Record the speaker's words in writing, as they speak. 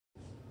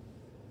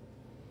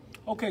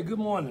Okay, good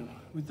morning.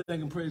 We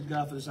thank and praise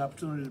God for this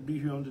opportunity to be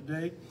here on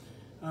today.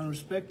 Out of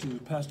respect to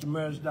Pastor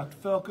Emeritus Dr.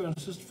 Felker and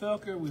Sister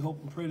Felker, we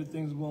hope and pray that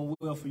things are going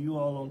well for you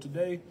all on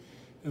today,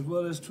 as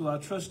well as to our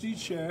trustee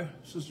chair,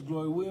 Sister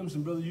Gloria Williams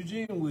and Brother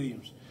Eugene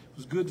Williams. It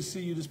was good to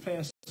see you this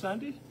past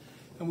Sunday,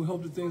 and we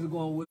hope that things are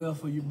going well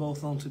for you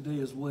both on today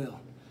as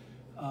well.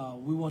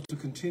 We want to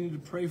continue to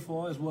pray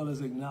for, as well as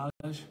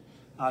acknowledge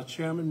our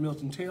chairman,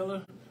 Milton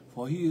Taylor,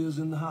 for he is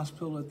in the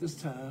hospital at this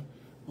time.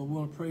 But we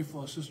want to pray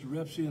for Sister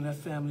Repsy and that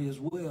family as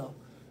well,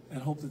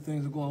 and hope that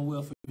things are going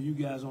well for you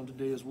guys on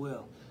today as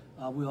well.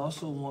 We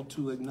also want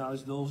to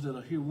acknowledge those that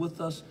are here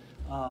with us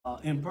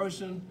in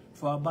person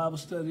for our Bible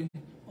study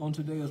on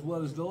today, as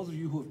well as those of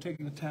you who have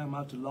taken the time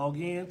out to log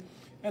in,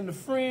 and the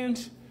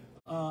friends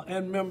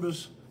and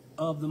members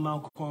of the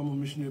Mount Carmel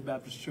Missionary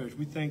Baptist Church.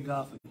 We thank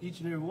God for each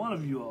and every one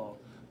of you all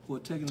who are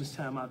taking this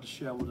time out to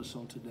share with us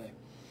on today.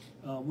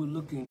 We're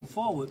looking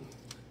forward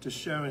to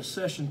sharing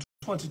session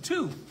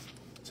 22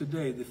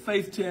 today, the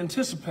faith to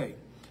anticipate,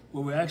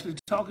 where we're actually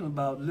talking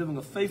about living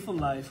a faithful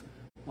life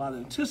while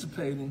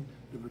anticipating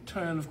the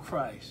return of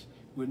Christ.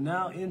 We're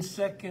now in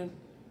 2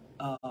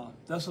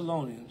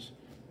 Thessalonians,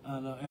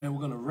 and we're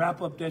going to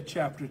wrap up that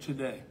chapter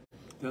today.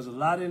 There's a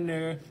lot in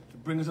there to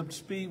bring us up to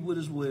speed with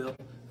as well,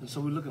 and so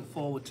we're looking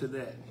forward to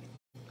that.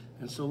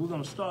 And so we're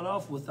going to start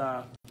off with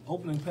our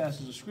opening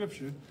passage of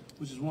Scripture,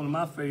 which is one of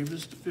my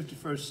favorites, the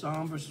 51st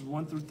Psalm, verses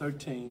 1 through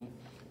 13.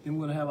 Then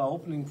we're going to have our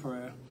opening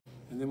prayer,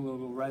 and then we're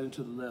going to go right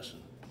into the lesson.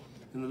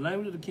 In the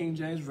language of the King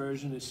James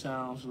Version, it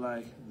sounds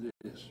like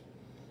this.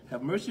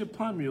 Have mercy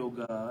upon me, O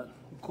God,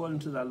 according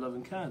to thy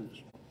loving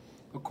kindness.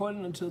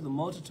 According unto the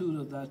multitude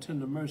of thy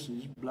tender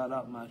mercies, blot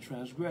out my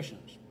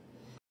transgressions.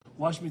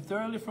 Wash me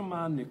thoroughly from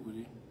my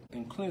iniquity,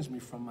 and cleanse me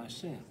from my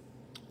sin.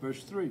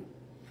 Verse 3.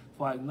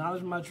 For I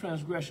acknowledge my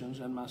transgressions,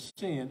 and my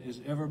sin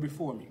is ever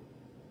before me.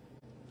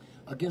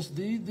 Against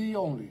thee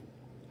only,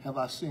 have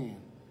I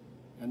sinned,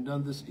 and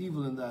done this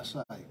evil in thy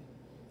sight,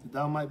 that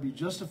thou might be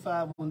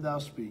justified when thou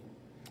speak,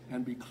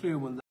 and be clear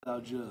when thou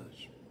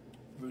judge.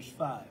 Verse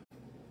 5.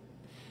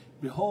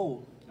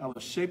 Behold, I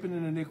was shapen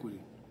in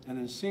iniquity, and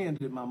in sin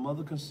did my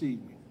mother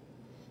conceive me.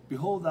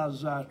 Behold, thou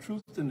desirest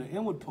truth in the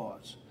inward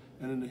parts,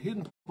 and in the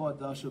hidden part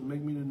thou shalt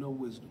make me to know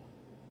wisdom.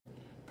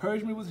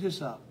 Purge me with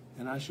hyssop,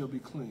 and I shall be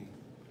clean.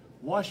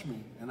 Wash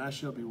me, and I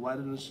shall be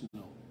whiter than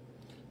snow.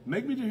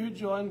 Make me to hear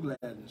joy and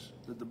gladness,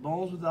 that the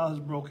bones which thou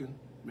hast broken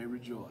may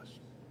rejoice.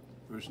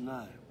 Verse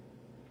 9.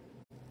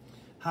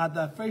 Hide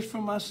thy face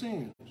from my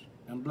sins,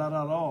 and blot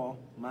out all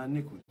my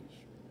iniquities.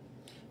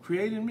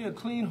 Create in me a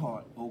clean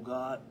heart, O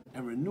God,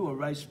 and renew a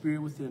right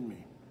spirit within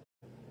me.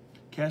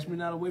 Cast me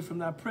not away from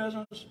thy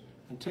presence,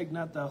 and take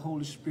not thy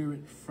Holy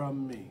Spirit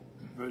from me.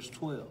 Verse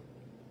 12.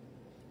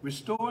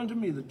 Restore unto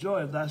me the joy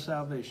of thy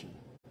salvation,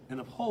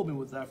 and uphold me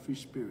with thy free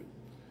spirit.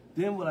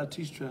 Then will I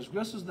teach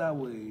transgressors thy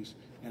ways,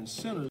 and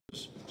sinners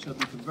shall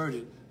be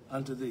converted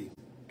unto thee.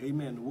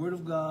 Amen. The word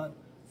of God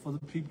for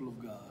the people of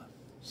God.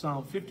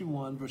 Psalm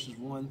 51, verses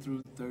 1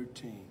 through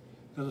 13.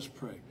 Let us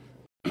pray.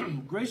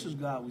 Gracious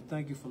God, we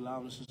thank you for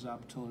allowing us this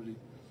opportunity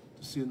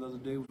to see another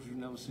day which we've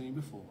never seen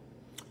before.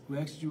 We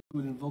ask that you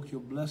would invoke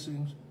your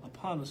blessings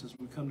upon us as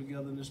we come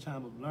together in this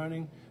time of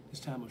learning,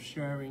 this time of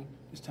sharing,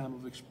 this time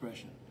of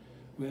expression.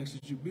 We ask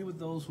that you be with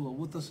those who are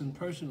with us in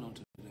person on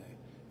today,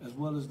 as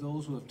well as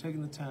those who have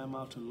taken the time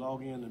out to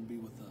log in and be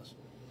with us.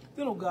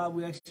 Then, oh God,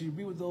 we ask that you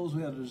be with those who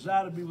had a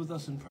desire to be with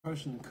us in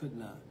person and could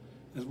not,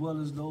 as well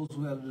as those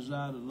who had a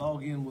desire to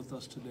log in with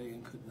us today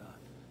and could not.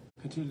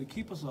 Continue to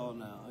keep us all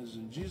now. It's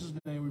in Jesus'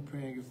 name we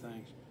pray and give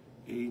thanks.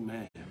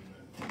 Amen.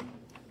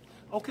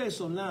 Okay,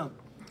 so now,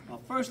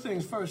 first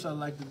things first I'd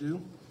like to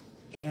do,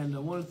 and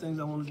one of the things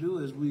I want to do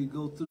as we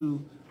go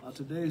through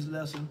today's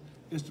lesson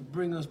is to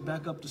bring us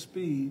back up to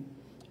speed,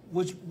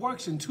 which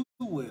works in two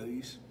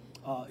ways.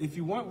 If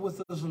you weren't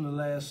with us in the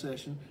last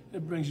session,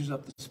 it brings you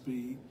up to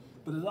speed,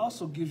 but it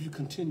also gives you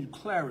continued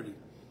clarity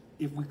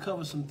if we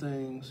cover some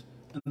things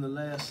in the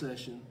last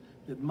session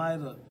that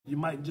you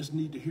might just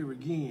need to hear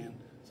again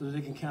so that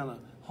they can kind of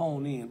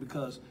hone in,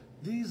 because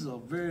these are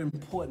very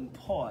important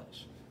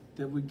parts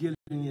that we're getting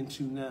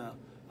into now,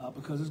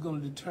 because it's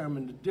going to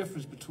determine the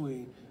difference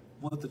between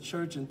what the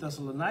church in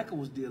Thessalonica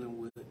was dealing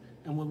with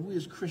and what we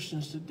as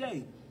Christians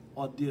today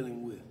are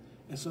dealing with.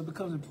 And so it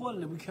becomes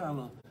important that we kind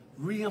of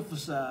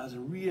re-emphasize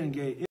and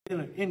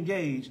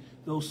engage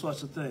those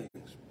sorts of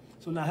things.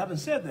 So now, having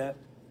said that,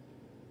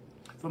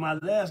 from our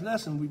last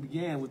lesson, we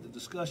began with the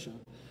discussion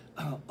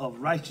of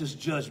righteous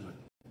judgment.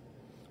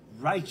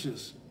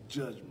 Righteous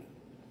judgment.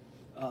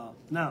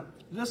 Now,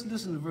 let's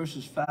listen to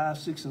verses 5,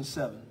 6, and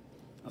 7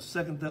 of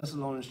 2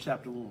 Thessalonians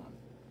chapter 1.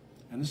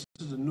 And this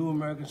is the New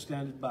American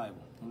Standard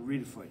Bible. I'm going to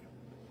read it for you.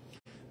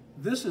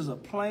 This is a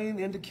plain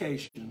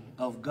indication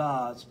of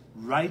God's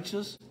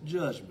righteous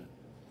judgment,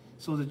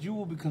 so that you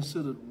will be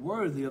considered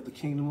worthy of the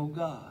kingdom of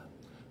God,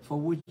 for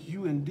which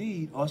you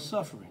indeed are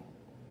suffering.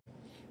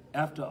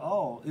 After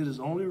all, it is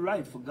only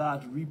right for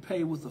God to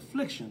repay with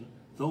affliction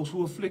those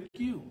who afflict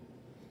you,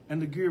 and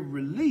to give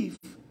relief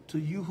to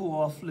you who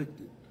are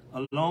afflicted,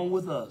 along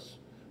with us,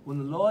 when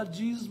the Lord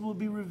Jesus will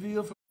be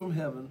revealed from from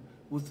heaven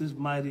with his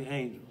mighty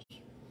angels.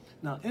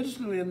 Now,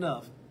 interestingly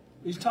enough,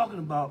 he's talking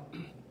about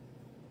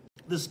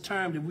this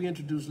term that we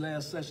introduced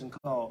last session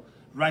called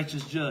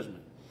righteous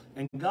judgment.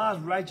 And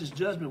God's righteous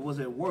judgment was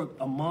at work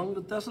among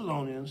the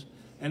Thessalonians,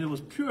 and it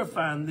was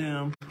purifying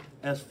them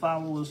as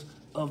followers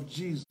of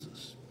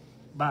Jesus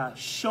by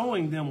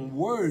showing them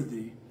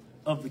worthy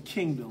of the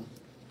kingdom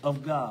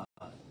of God.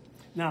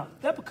 Now,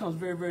 that becomes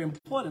very, very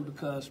important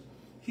because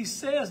he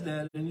says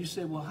that, and you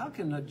say, well, how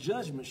can a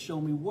judgment show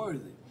me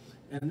worthy?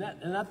 And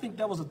I think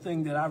that was a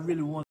thing that I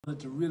really wanted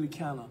to really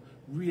kind of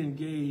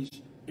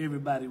re-engage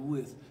everybody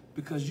with.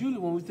 Because usually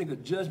when we think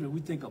of judgment, we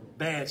think of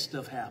bad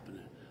stuff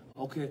happening.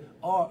 Okay?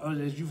 Or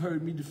as you've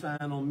heard me define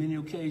on many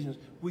occasions,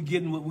 we're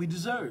getting what we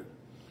deserve.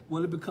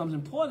 Well, it becomes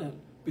important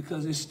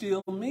because it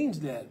still means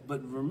that.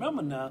 But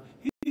remember now,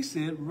 he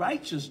said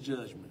righteous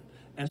judgment.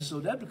 And so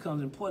that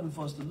becomes important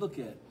for us to look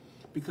at.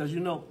 Because, you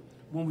know,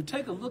 when we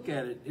take a look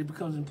at it, it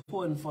becomes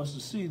important for us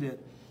to see that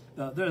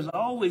there's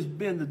always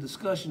been the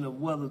discussion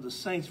of whether the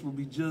saints will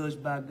be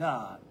judged by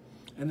God.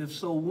 And if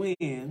so,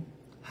 when,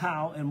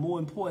 how, and more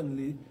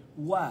importantly,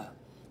 why.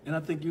 And I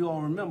think you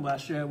all remember I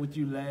shared with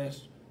you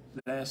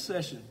last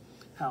session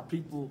how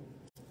people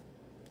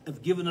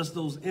have given us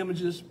those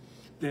images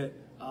that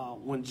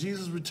when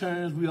Jesus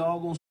returns, we're all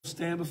going to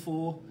stand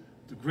before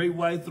the great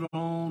white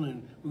throne,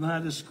 and we're going to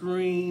have this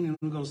screen, and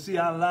we're going to see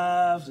our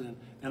lives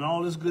and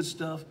all this good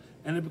stuff.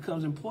 And it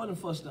becomes important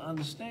for us to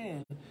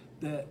understand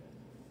that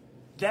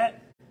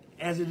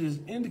as it is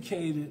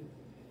indicated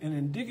and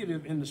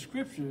indicative in the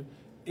scripture,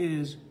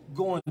 is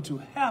going to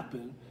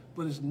happen,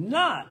 but it's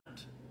not,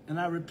 and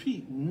I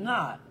repeat,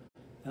 not,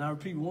 and I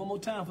repeat one more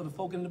time for the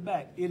folk in the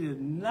back, it is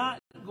not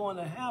going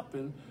to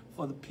happen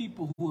for the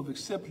people who have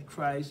accepted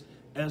Christ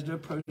as their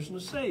personal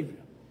Savior.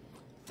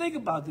 Think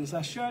about this.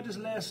 I shared this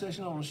last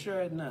session. I'm going to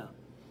share it now.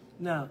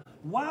 Now,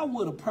 why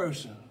would a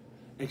person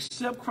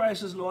accept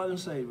Christ as Lord and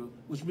Savior,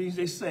 which means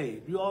they're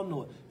saved? You all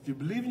know it. If you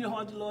believe in your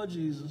heart the Lord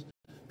Jesus,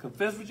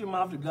 confess with your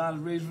mouth that God is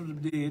raised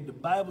from the dead, the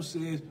Bible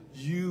says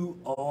you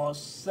are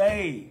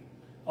saved.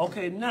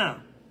 Okay,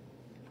 now,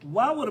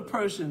 why would a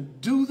person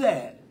do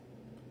that,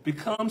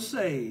 become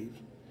saved,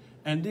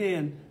 and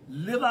then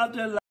live out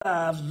their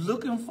lives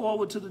looking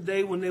forward to the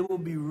day when they will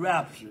be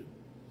raptured?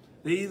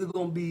 They're either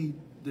going to be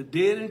the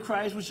dead in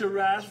Christ, which shall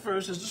rise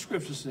first, as the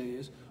scripture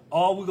says,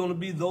 or we're going to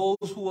be those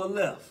who are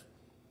left.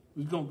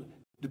 We're going to,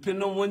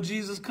 depending on when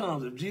Jesus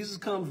comes. If Jesus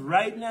comes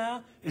right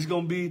now, it's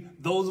going to be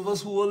those of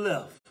us who are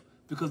left,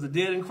 because the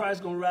dead in Christ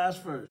are going to rise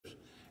first.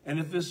 And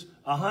if it's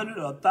 100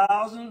 or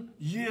 1,000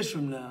 years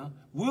from now,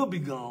 we'll be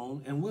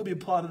gone, and we'll be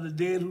part of the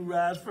dead who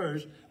rise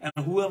first, and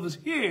whoever's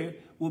here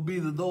will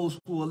be those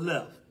who are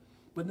left.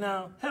 But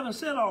now, having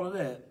said all of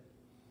that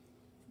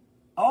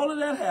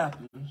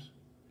happens.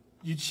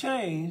 You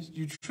changed,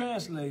 you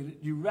translated,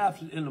 you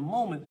raptured in a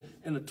moment,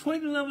 in the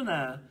twinkling of an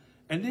eye,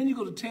 and then you're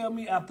going to tell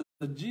me after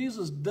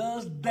Jesus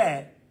does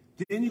that,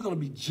 then you're going to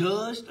be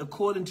judged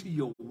according to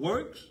your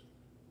works?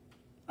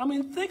 I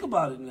mean, think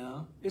about it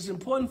now. It's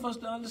important for us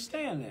to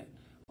understand that,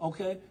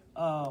 okay?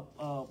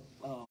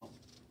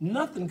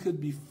 Nothing could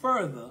be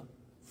further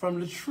from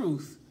the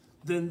truth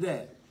than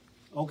that,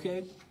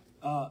 okay?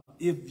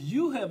 If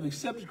you have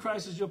accepted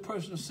Christ as your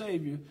personal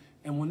Savior,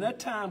 and when that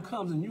time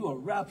comes and you are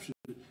raptured,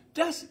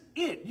 that's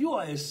it. You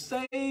are as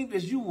saved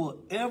as you will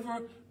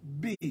ever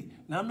be.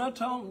 Now, I'm not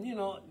talking,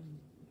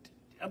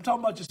 I'm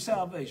talking about your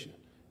salvation.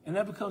 And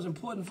that becomes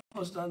important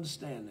for us to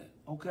understand that,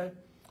 okay?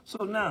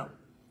 So now,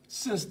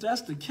 since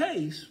that's the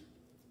case,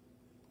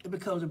 it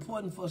becomes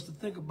important for us to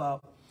think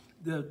about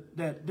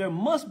that there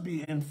must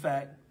be, in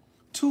fact,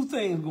 two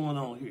things going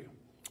on here.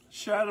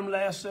 Shared them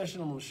last session.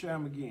 I'm going to share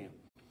them again.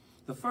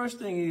 The first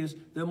thing is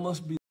there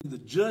must be the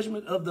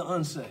judgment of the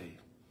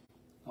unsaved,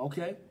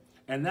 okay?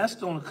 And that's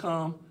going to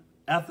come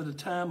after the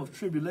time of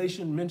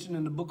tribulation mentioned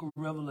in the book of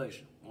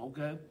Revelation,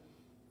 okay?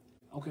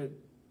 Okay,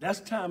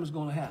 that time is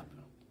going to happen.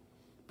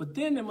 But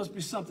then there must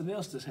be something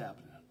else that's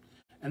happening,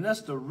 and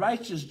that's the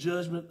righteous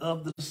judgment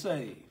of the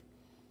saved.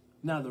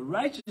 Now, the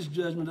righteous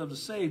judgment of the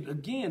saved,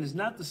 again, is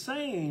not the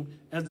same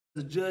as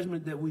the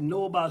judgment that we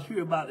know about,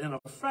 hear about, and are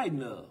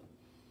frightened of.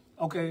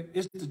 Okay,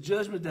 it's the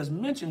judgment that's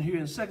mentioned here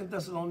in 2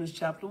 Thessalonians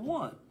chapter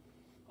 1.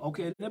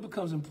 Okay, and it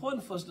becomes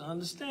important for us to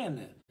understand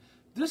that.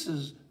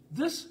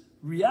 This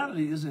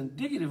reality is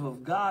indicative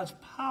of God's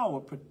power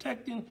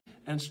protecting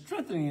and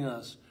strengthening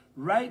us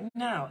right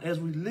now as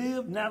we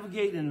live,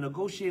 navigate, and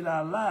negotiate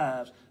our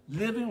lives,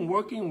 living,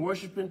 working,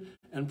 worshiping,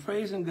 and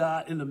praising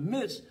God in the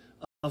midst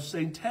of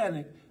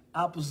satanic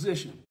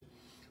opposition.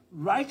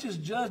 Righteous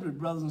judgment,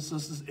 brothers and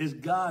sisters, is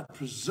God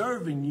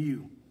preserving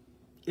you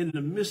in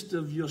the midst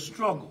of your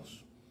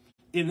struggles,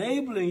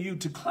 enabling you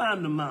to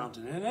climb the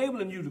mountain,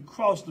 enabling you to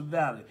cross the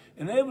valley,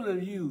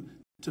 enabling you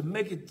to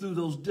make it through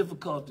those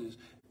difficulties.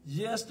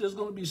 Yes, there's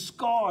going to be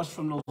scars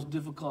from those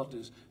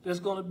difficulties. There's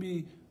going to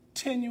be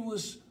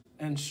tenuous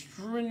and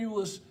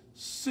strenuous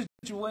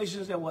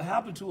situations that will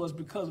happen to us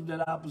because of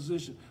that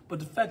opposition. But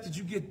the fact that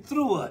you get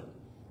through it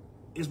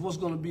is what's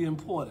going to be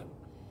important.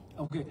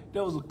 Okay,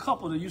 there was a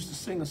couple that used to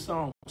sing a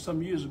song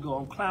some years ago,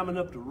 I'm climbing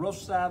up the rough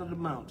side of the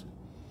mountain.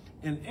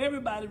 And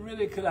everybody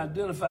really could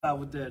identify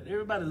with that.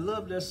 Everybody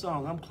loved that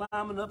song, I'm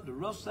climbing up the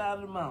rough side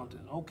of the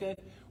mountain, okay?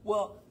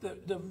 Well,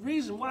 the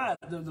reason why,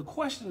 the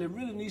question that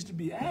really needs to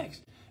be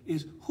asked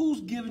is who's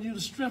giving you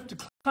the strength to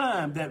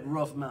climb that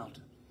rough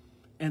mountain?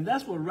 And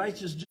that's where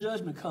righteous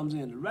judgment comes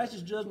in. The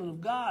righteous judgment of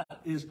God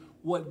is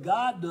what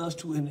God does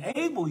to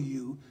enable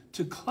you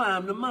to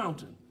climb the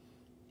mountain.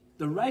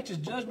 The righteous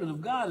judgment of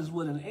God is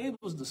what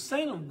enables the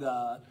saint of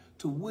God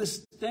to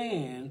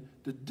withstand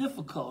the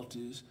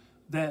difficulties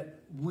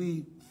that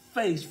we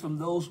face from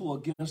those who are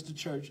against the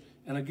church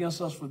and against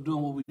us for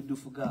doing what we do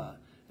for God.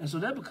 And so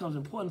that becomes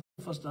important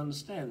for us to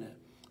understand that.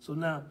 So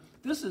now,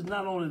 this is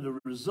not only the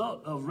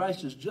result of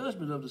righteous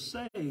judgment of the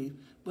saved,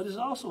 but it's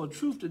also a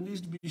truth that needs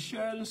to be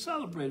shared and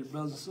celebrated,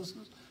 brothers and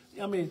sisters.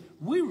 I mean,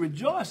 we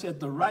rejoice at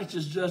the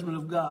righteous judgment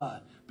of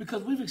God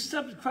because we've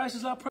accepted Christ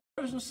as our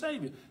personal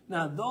Savior.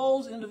 Now,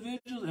 those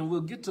individuals, and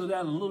we'll get to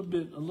that a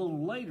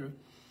little later,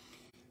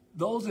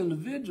 those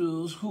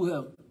individuals who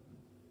have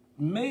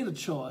made a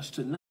choice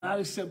to not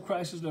accept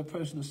Christ as their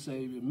personal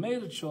Savior,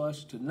 made a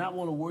choice to not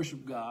want to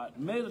worship God,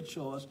 made a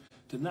choice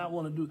to not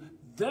want to do,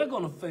 they're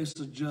going to face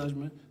a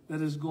judgment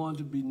that is going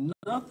to be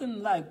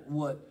nothing like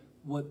what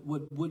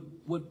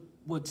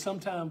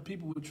sometimes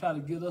people would try to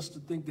get us to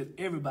think that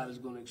everybody's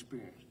going to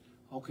experience.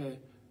 Okay?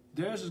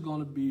 Theirs is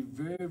going to be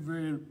very,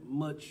 very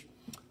much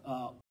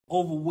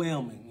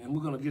overwhelming, and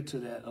we're going to get to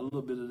that, a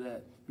little bit of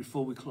that,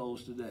 before we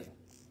close today.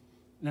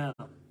 Now,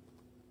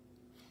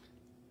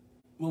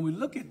 when we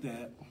look at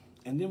that,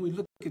 and then we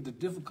look at the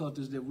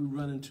difficulties that we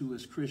run into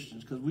as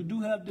Christians, because we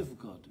do have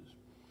difficulties,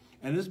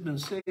 and it's been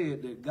said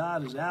that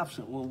God is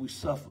absent when we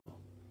suffer,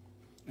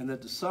 and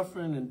that the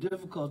suffering and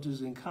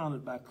difficulties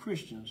encountered by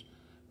Christians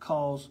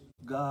cause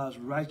God's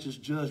righteous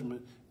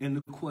judgment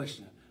into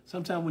question.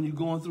 Sometimes when you're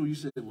going through, you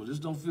say, well, this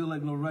don't feel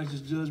like no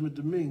righteous judgment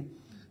to me.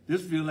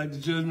 This feels like the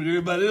judgment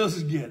everybody else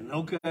is getting,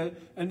 okay?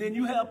 And then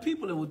you have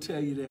people that will tell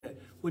you that.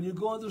 When you're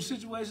going through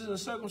situations and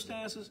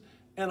circumstances,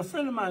 and a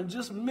friend of mine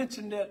just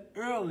mentioned that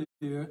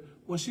earlier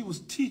when she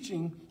was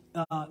teaching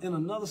in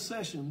another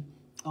session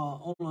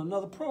on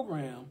another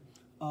program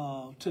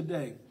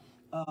today.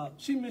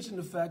 She mentioned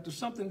the fact of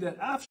something that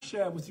I've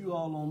shared with you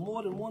all on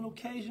more than one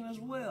occasion as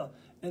well.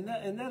 And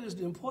that is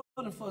the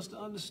important for us to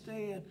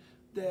understand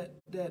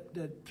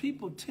that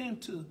people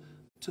tend to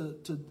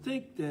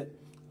think that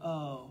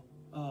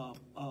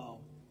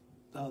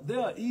they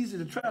are easy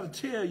to try to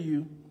tell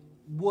you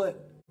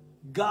what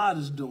God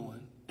is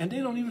doing, and they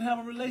don't even have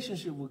a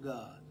relationship with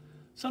God.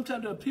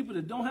 Sometimes there are people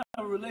that don't have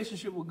a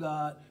relationship with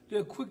God.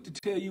 They're quick to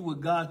tell you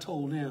what God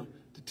told them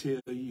to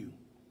tell you.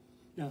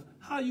 Now,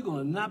 how are you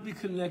going to not be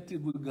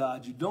connected with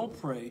God? You don't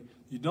pray,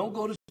 you don't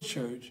go to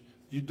church,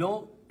 you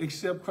don't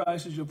accept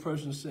Christ as your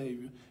personal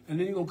Savior, and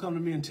then you're going to come to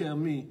me and tell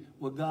me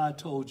what God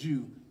told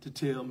you to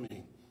tell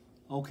me.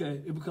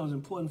 Okay? It becomes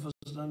important for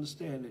us to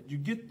understand that. You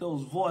get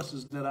those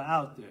voices that are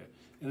out there,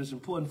 and it's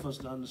important for us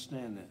to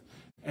understand that.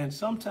 And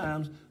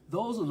sometimes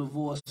those are the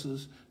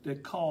voices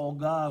that call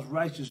God's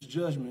righteous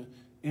judgment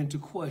into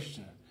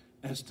question.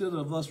 Instead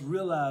of us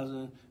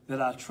realizing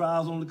that our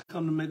trials only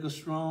come to make us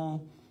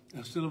strong,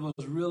 instead of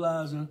us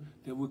realizing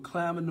that we're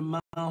climbing the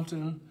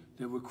mountain,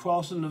 that we're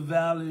crossing the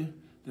valley,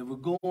 that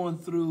we're going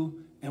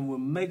through, and we're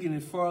making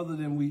it further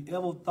than we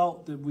ever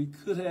thought that we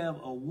could have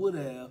or would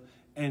have,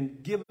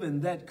 and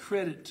giving that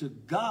credit to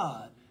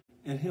God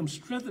and Him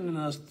strengthening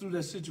us through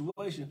that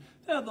situation,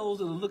 there are those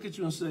that will look at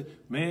you and say,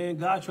 man,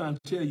 God trying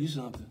to tell you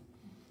something.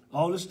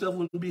 All this stuff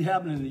wouldn't be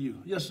happening to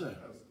you. Yes, sir.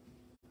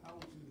 How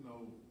would you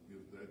know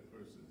if that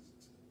person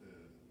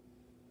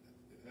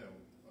have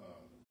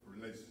a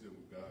relationship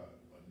with God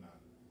or not?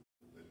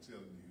 They're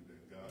telling you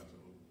that God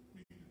told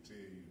me to tell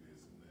you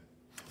this and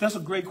that. That's a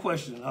great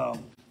question,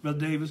 Brother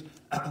Davis.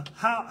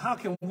 How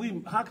can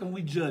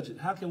we judge it?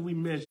 How can we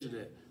measure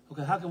that?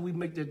 Okay, how can we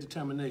make that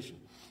determination?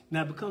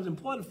 Now, it becomes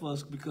important for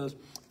us because,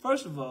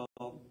 first of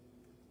all,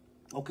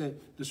 okay,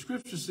 the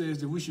scripture says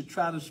that we should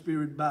try the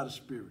Spirit by the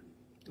Spirit,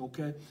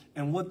 okay?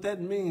 And what that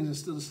means,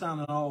 instead of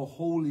sounding all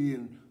holy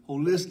and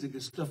holistic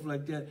and stuff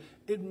like that,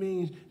 it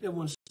means that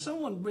when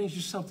someone brings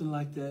you something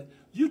like that,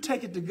 you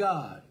take it to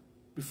God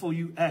before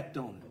you act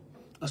on it,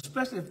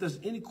 especially if there's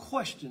any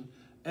question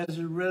as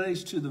it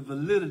relates to the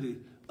validity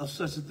of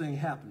such a thing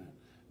happening.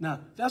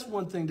 Now, that's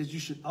one thing that you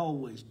should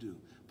always do.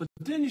 But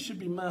then you should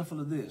be mindful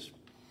of this.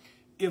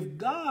 If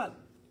God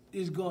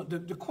is going,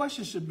 the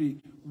question should be,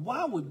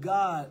 why would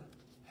God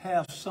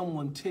have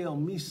someone tell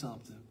me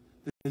something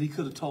that He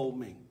could have told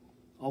me?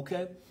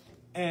 Okay,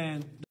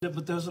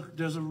 but there's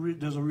a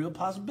real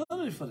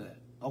possibility for that.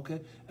 Okay,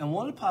 and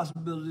one of the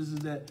possibilities is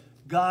that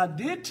God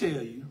did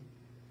tell you,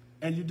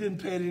 and you didn't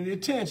pay it any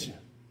attention.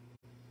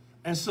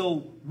 And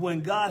so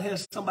when God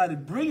has somebody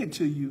bring it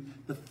to you,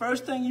 the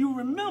first thing you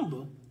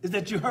remember is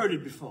that you heard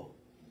it before.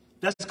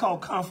 That's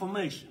called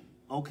confirmation.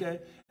 Okay.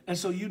 And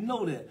so you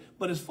know that.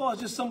 But as far as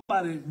just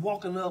somebody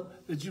walking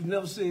up that you've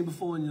never seen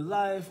before in your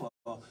life,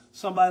 or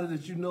somebody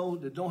that you know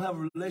that don't have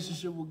a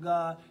relationship with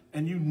God,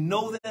 and you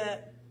know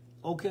that,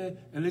 okay?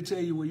 And they tell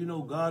you, well, you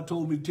know, God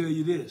told me to tell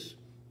you this.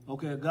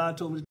 Okay, God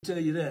told me to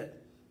tell you that.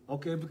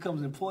 Okay, it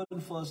becomes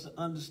important for us to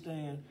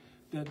understand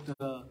that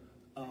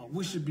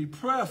we should be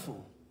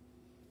prayerful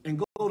and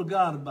go to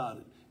God about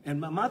it. And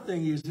my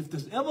thing is, if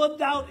there's ever a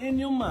doubt in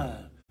your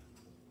mind,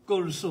 go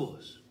to the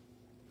source.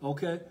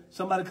 Okay?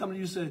 Somebody come to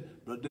you and say,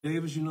 Brother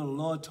Davis, you know, the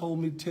Lord told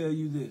me to tell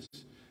you this.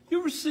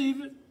 You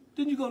receive it.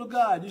 Then you go to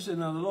God. You say,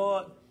 now, the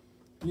Lord,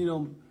 you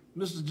know,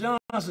 Mr.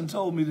 Johnson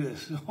told me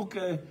this.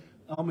 Okay?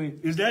 I mean,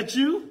 is that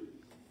you?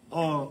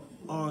 Or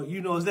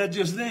you know, is that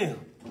just them?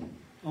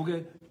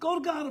 Okay? Go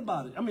to God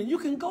about it. I mean, you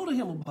can go to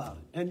him about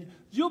it. And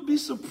you'll be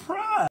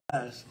surprised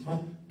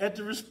at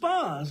the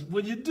response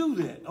when you do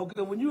that.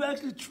 Okay? When you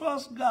actually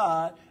trust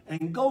God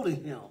and go to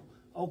him,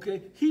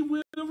 okay, he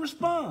will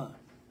respond.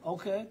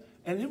 Okay?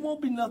 And it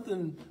won't be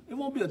nothing, it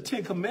won't be a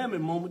Ten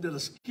Commandment moment that'll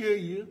scare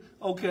you,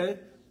 okay?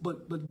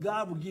 But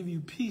God will give you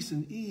peace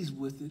and ease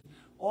with it,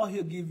 or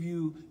he'll give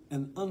you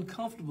an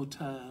uncomfortable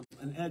time,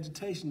 an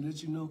agitation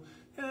that you know,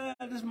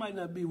 this might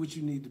not be what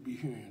you need to be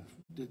hearing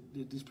that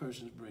this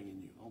person is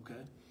bringing you,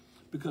 okay?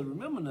 Because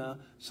remember now,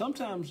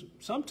 sometimes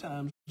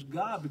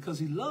God, because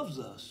he loves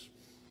us,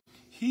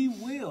 he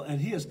will, and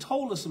he has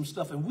told us some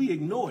stuff and we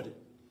ignored it.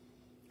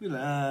 We're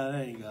like, that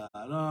ain't God.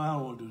 No, I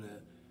don't want to do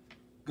that.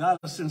 God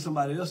will send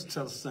somebody else to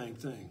tell us the same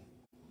thing.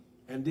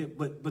 And then,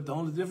 but the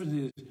only difference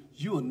is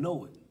you will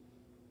know it.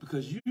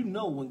 Because you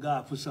know when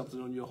God puts something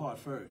on your heart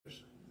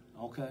first.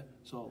 Okay?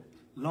 So,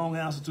 long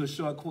answer to a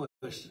short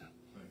question.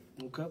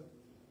 Okay?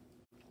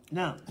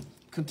 Now,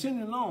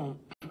 continuing on,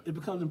 it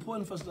becomes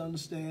important for us to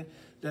understand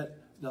that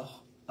the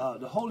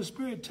Holy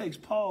Spirit takes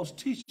Paul's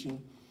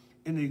teaching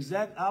in the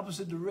exact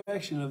opposite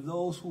direction of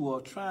those who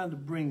are trying to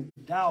bring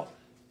doubt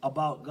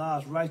about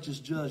God's righteous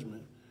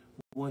judgment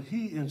when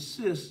he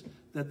insists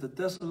that the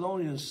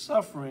Thessalonians'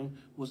 suffering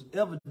was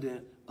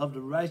evident of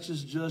the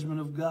righteous judgment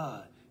of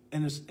God.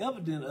 And it's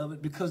evident of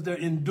it because they're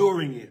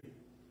enduring it.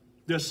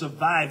 They're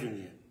surviving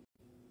it.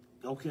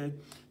 Okay?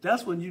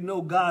 That's when you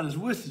know God is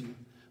with you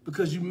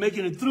because you're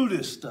making it through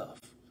this stuff.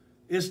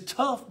 It's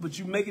tough, but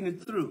you're making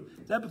it through.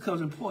 That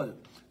becomes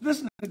important.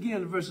 Listen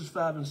again to verses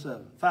 5,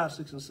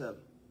 6, and 7.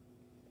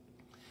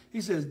 He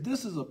says,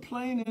 this is a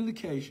plain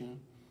indication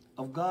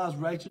of God's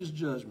righteous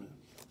judgment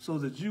so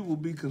that you will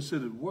be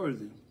considered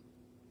worthy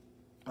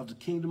of the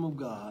kingdom of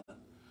God,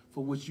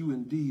 for which you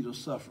indeed are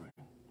suffering.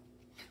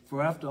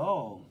 For after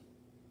all,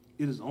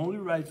 it is only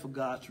right for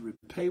God to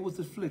repay with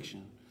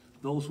affliction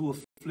those who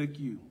afflict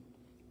you,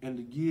 and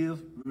to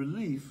give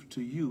relief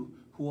to you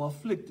who are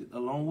afflicted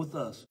along with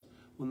us,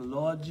 when the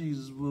Lord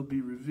Jesus will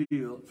be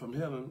revealed from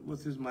heaven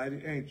with his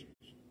mighty angels.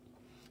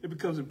 It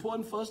becomes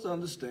important for us to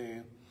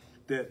understand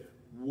that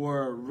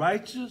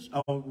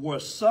where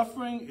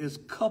suffering is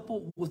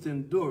coupled with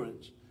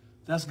endurance,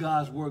 that's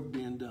God's work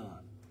being done.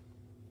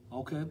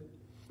 Okay?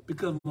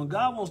 Because when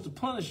God wants to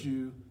punish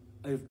you,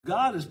 if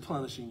God is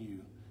punishing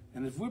you,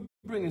 and if we're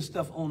bringing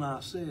stuff on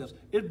ourselves,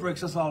 it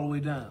breaks us all the way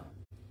down.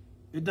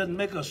 It doesn't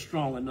make us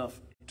strong enough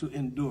to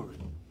endure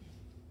it.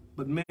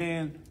 But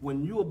man,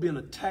 when you are being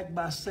attacked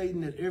by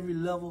Satan at every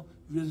level,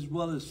 as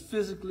well as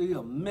physically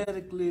or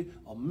medically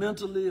or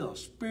mentally or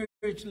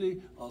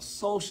spiritually or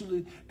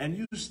socially, and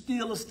you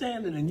still are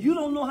standing and you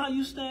don't know how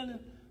you're standing,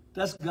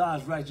 that's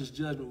God's righteous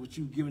judgment, which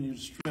you've given you the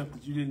strength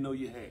that you didn't know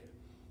you had.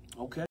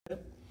 Okay?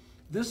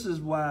 This is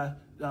why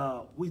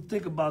we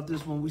think about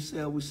this when we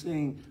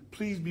sing,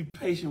 please be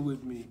patient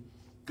with me.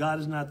 God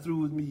is not through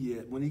with me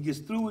yet. When he gets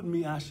through with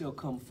me, I shall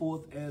come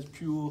forth as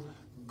pure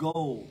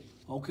gold.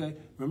 Okay?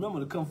 Remember,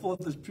 to come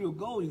forth as pure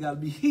gold, you got to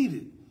be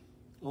heated.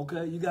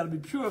 Okay? You got to be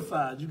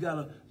purified. You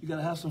got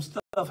to have some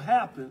stuff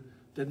happen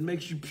that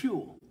makes you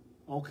pure.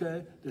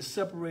 Okay? That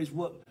separates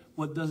what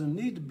doesn't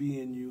need to be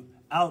in you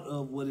out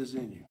of what is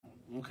in you.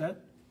 Okay?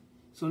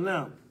 So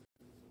now,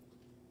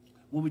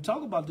 when we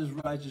talk about this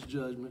righteous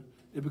judgment,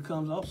 it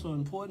becomes also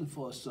important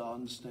for us to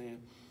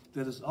understand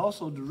that it's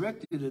also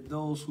directed at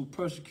those who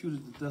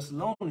persecuted the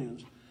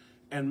Thessalonians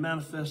and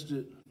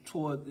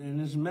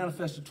is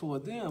manifested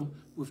toward them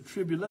with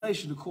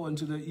tribulation according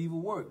to their evil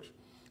works.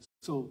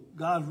 So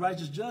God's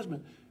righteous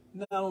judgment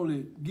not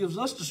only gives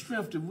us the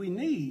strength that we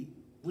need,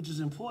 which is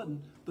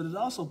important, but it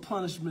also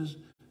punishes,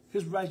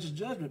 his righteous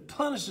judgment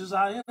punishes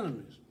our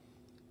enemies.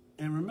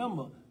 And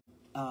remember,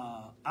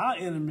 our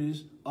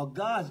enemies are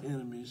God's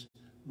enemies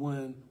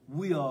when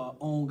we are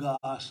on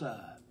God's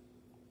side.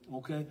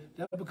 Okay?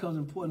 That becomes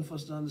important for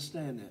us to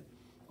understand that.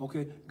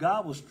 Okay?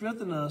 God will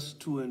strengthen us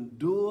to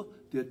endure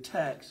the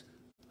attacks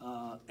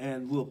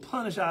and will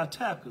punish our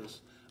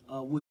attackers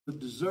with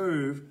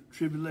deserved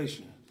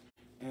tribulation.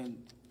 And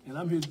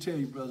I'm here to tell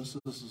you, brothers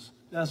and sisters,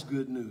 that's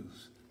good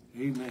news.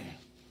 Amen.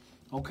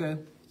 Okay?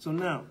 So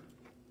now,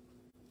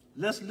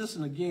 let's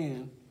listen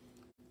again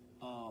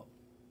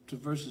to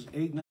verses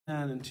 8, 9,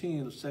 and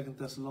 10 of 2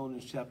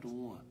 Thessalonians chapter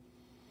 1.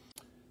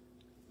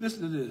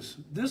 Listen to this.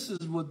 This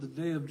is what the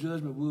day of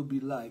judgment will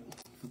be like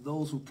for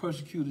those who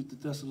persecuted the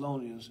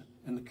Thessalonians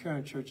and the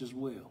current church as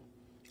well.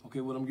 Okay,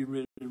 what I'm getting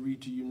ready to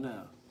read to you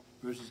now,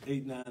 verses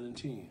 8, 9, and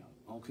 10.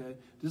 Okay,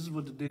 this is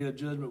what the day of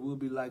judgment will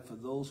be like for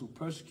those who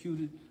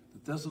persecuted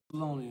the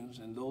Thessalonians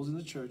and those in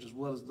the church, as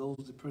well as those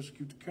that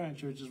persecute the current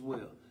church as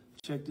well.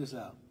 Check this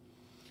out.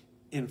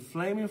 In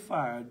flaming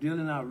fire,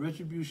 dealing out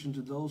retribution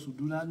to those who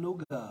do not know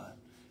God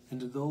and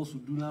to those who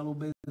do not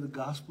obey the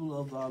gospel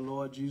of our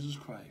Lord Jesus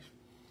Christ.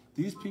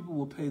 These people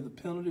will pay the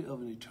penalty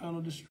of an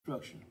eternal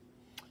destruction,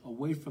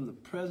 away from the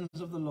presence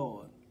of the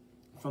Lord,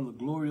 from the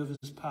glory of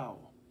his power,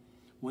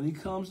 when he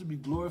comes to be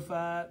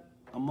glorified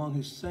among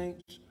his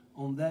saints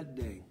on that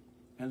day,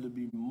 and to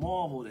be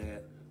marveled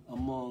at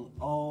among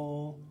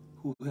all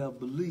who have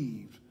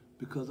believed,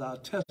 because our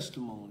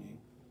testimony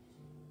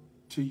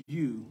to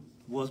you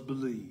was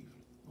believed.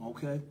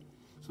 Okay?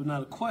 So now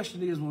the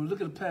question is, when we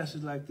look at a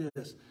passage like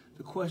this,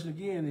 the question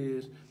again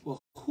is,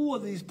 well, who are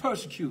these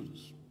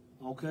persecutors?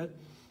 Okay?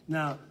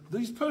 Now,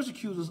 these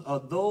persecutors are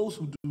those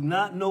who do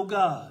not know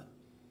God.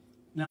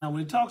 Now,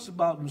 when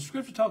the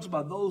scripture talks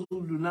about those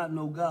who do not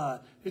know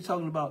God, it's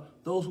talking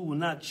about those who will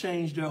not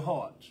change their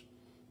hearts.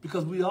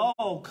 Because we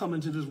all come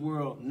into this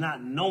world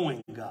not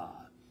knowing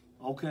God.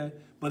 Okay?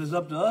 But it's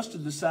up to us to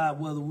decide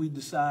whether we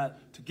decide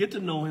to get to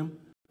know him,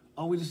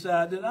 or we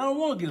decide that I don't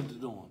want to get to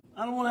know him.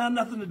 I don't want to have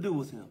nothing to do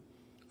with him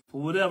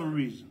for whatever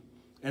reason.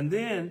 And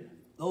then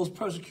those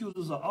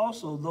persecutors are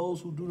also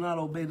those who do not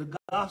obey the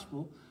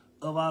gospel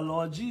of our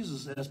Lord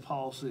Jesus, as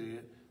Paul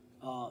said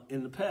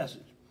in the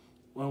passage.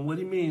 Well, what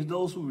he means,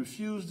 those who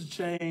refuse to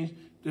change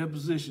their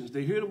positions.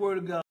 They hear the word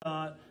of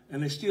God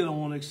and they still don't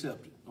want to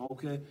accept it.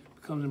 Okay?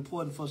 It becomes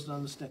important for us to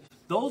understand.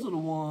 Those are the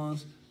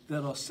ones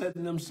that are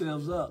setting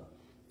themselves up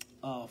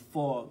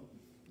for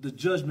the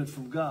judgment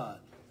from God.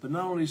 But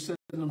not only setting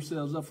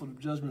themselves up for the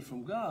judgment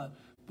from God,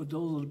 but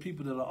those are the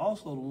people that are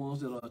also the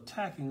ones that are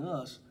attacking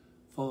us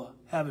for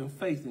having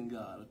faith in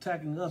God,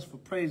 attacking us for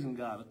praising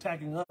God,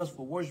 attacking us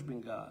for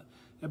worshiping God.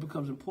 It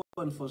becomes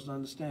important for us to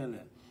understand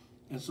that.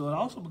 And so it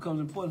also becomes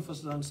important for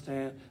us to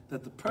understand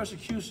that the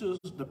persecutors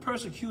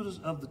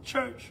of the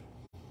church,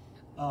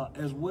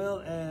 as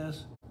well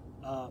as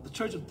the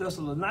church of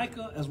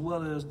Thessalonica, as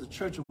well as the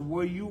church of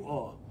where you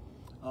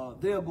are,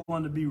 they are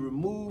going to be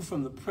removed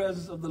from the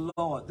presence of the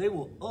Lord. They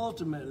will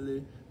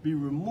ultimately be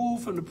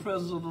removed from the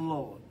presence of the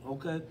Lord,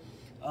 okay?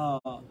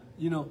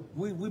 You know,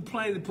 we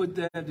plainly put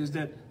that is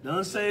that the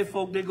unsaved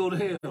folk, they go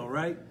to hell,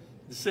 right?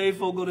 The saved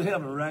folk go to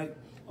heaven, right?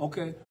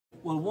 Okay?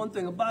 Well, one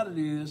thing about it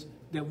is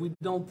that we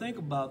don't think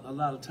about a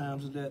lot of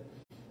times is that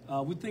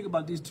we think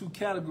about these two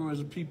categories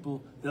of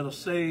people that are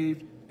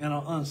saved and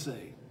are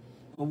unsaved.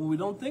 But what we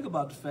don't think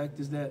about the fact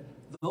is that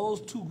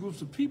those two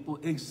groups of people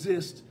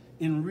exist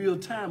in real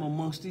time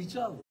amongst each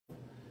other.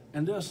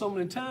 And there are so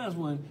many times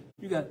when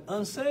you got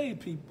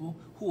unsaved people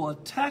who are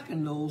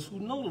attacking those who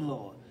know the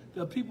Lord.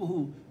 There are people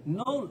who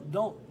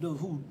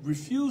who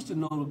refuse to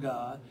know the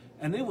God,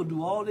 and they will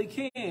do all they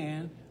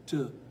can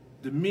to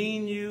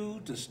demean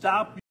you, to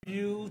stop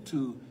you,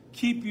 to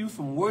keep you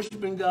from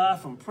worshiping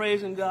God, from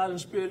praising God in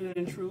spirit and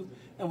in truth,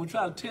 and will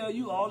try to tell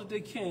you all that they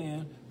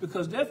can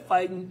because they're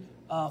fighting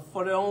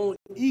for their own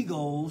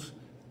egos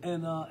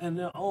and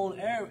their own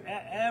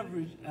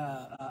average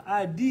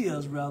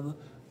ideas, rather,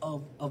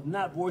 of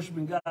not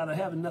worshiping God or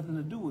having nothing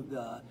to do with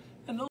God.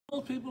 And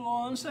those people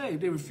are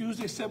unsaved. They refuse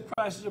to accept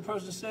Christ as their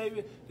personal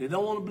Savior. They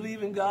don't want to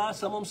believe in God.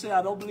 Some of them say,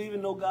 I don't believe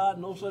in no God,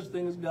 no such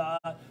thing as God.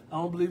 I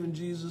don't believe in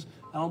Jesus.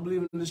 I don't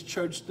believe in this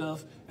church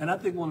stuff. And I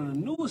think one of the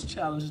newest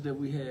challenges that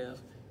we have,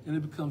 and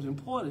it becomes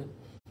important,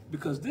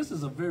 because this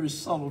is a very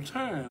subtle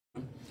term,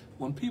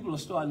 when people are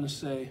starting to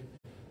say,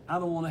 I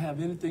don't want to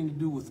have anything to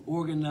do with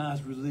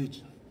organized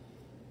religion.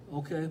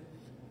 Okay?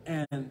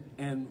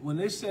 And when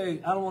they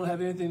say, I don't want to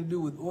have anything to do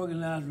with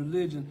organized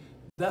religion,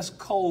 that's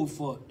code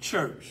for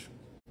church.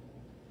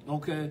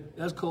 Okay?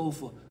 That's code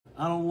for,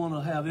 I don't want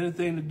to have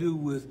anything to do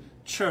with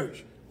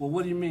church. Well,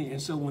 what do you mean?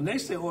 And so when they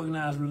say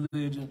organized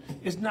religion,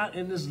 it's not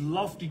in this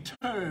lofty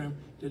term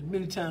that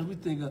many times we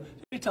think of.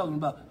 They're talking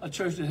about a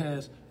church that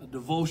has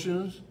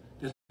devotions,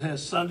 that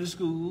has Sunday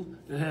school,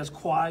 that has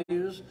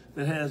choirs,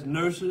 that has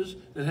nurses,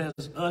 that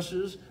has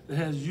ushers, that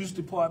has youth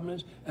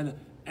departments.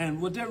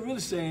 And what they're really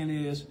saying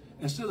is,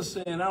 instead of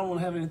saying, I don't want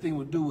to have anything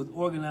to do with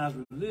organized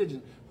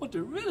religion, what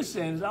they're really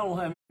saying is, I don't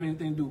have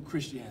anything to do with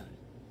Christianity.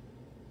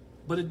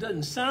 But it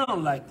doesn't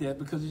sound like that,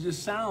 because it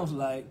just sounds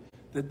like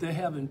that they're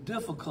having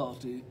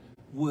difficulty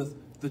with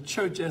the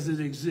church as it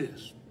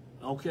exists,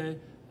 okay?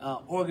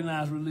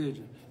 Organized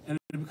religion. And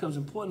it becomes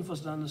important for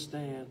us to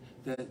understand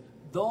that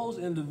those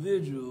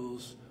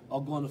individuals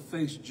are going to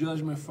face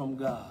judgment from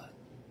God,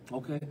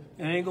 okay?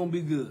 It ain't going to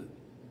be good,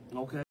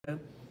 okay?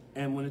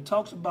 And when it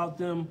talks about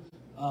them,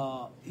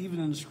 even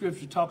in the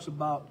scripture, talks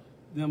about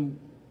them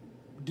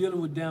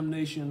dealing with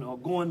damnation or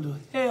going to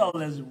hell,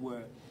 as it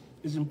were,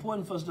 it's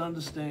important for us to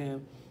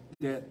understand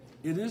that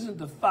it isn't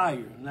the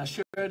fire, and I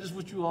shared this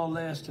with you all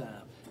last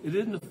time, it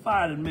isn't the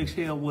fire that makes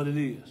hell what it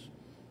is,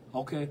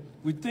 okay?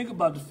 We think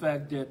about the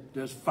fact that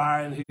there's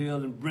fire in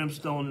hell and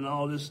brimstone and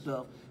all this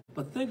stuff,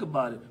 but think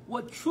about it.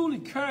 What truly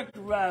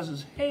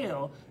characterizes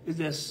hell is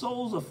that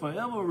souls are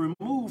forever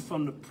removed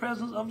from the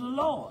presence of the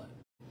Lord,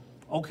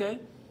 okay?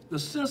 The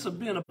sense of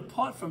being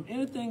apart from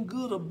anything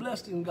good or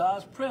blessed in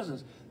God's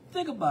presence.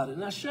 Think about it.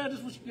 And I shared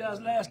this with you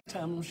guys last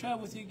time. I'm going to share it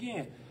with you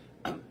again.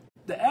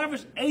 the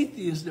average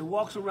atheist that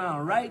walks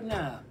around right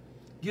now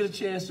get a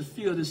chance to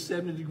feel this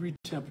 70-degree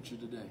temperature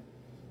today.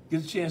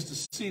 Get a chance to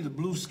see the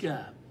blue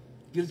sky.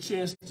 Get a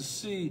chance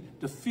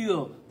to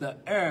feel the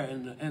air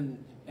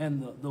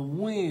and the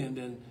wind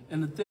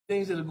and the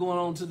things that are going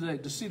on today.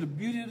 To see the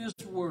beauty of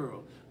this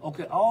world.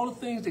 Okay, all the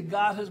things that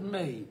God has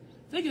made.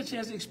 They get a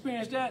chance to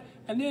experience that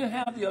and then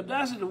have the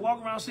audacity to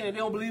walk around saying they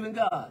don't believe in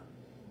God.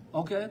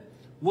 Okay?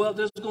 Well,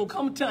 there's going to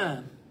come a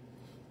time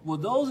where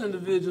those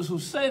individuals who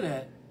say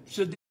that,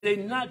 should they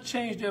not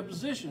change their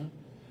position,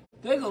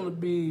 they're going to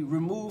be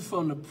removed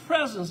from the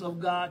presence of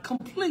God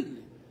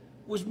completely,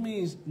 which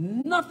means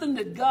nothing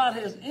that God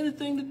has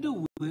anything to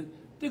do with,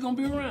 they're going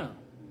to be around.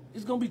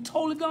 It's going to be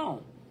totally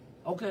gone.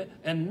 Okay?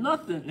 And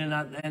nothing,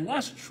 and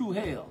that's true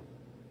hell.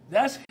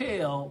 That's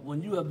hell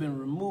when you have been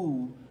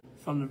removed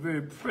from the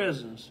very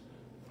presence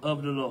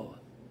of the Lord.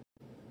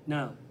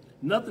 Now,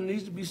 nothing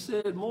needs to be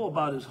said more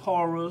about its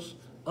horrors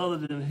other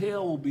than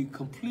hell will be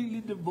completely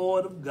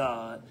devoid of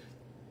God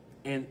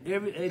and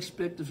every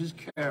aspect of his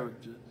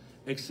character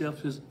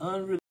except his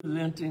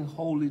unrelenting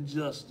holy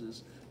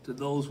justice to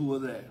those who are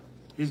there.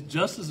 His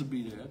justice will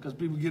be there because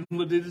people get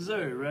what they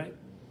deserve, right?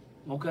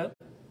 Okay?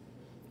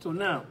 So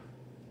now,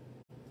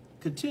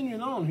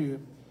 continuing on here,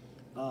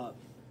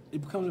 it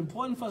becomes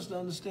important for us to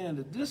understand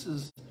that this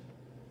is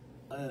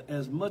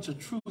as much a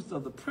truth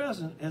of the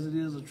present as it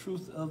is a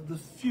truth of the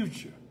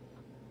future.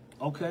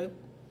 Okay?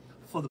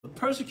 For the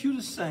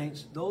persecuted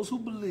saints, those who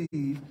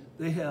believe,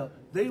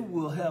 they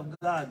will have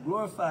God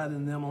glorified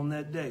in them on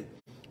that day.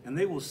 And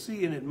they will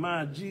see and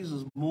admire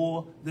Jesus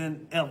more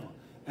than ever.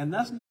 And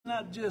that's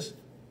not just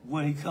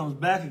when he comes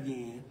back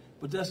again,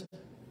 but that's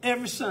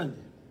every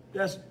Sunday.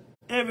 That's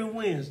every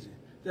Wednesday.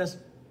 That's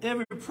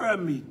every prayer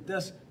meeting.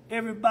 That's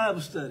every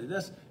Bible study.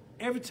 That's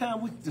every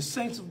time the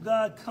saints of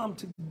God come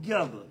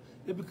together.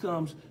 It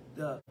becomes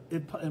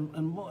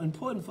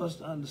important for us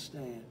to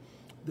understand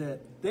that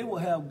they will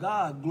have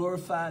God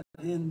glorified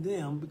in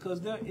them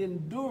because they're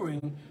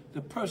enduring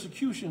the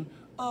persecution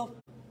of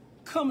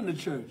coming to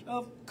church,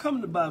 of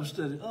coming to Bible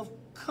study, of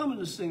coming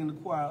to sing in the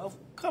choir, of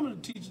coming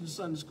to teach in the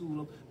Sunday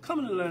school, of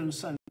coming to learn in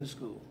Sunday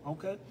school,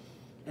 okay?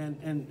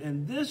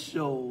 And this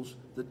shows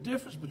the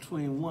difference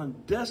between one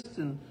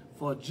destined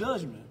for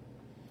judgment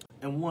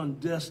and one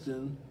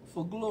destined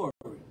for glory.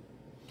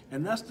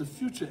 And that's the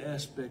future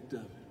aspect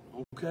of it.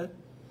 Okay?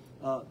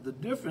 The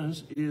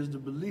difference is the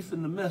belief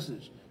in the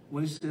message.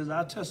 When he says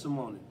our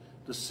testimony,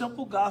 the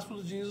simple gospel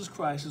of Jesus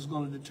Christ is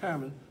going to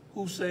determine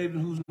who's saved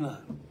and who's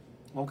not.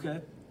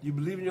 Okay? You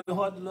believe in your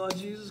heart the Lord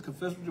Jesus,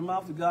 confess with your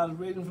mouth that God is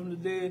raised him from the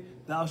dead,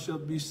 thou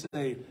shalt be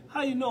saved.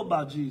 How you know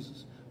about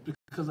Jesus?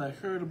 Because I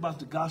heard about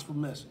the gospel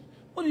message.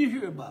 What do you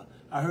hear about?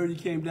 I heard he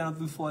came down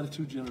through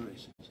 42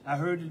 generations. I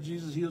heard that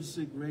Jesus healed the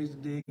sick,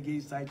 raised the dead,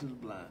 gave sight to the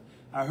blind.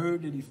 I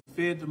heard that he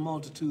fed the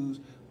multitudes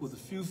with a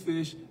few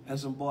fish and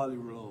some barley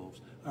loaves.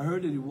 I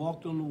heard that he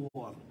walked on the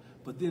water.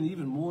 But then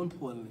even more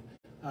importantly,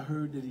 I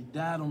heard that he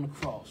died on the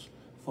cross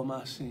for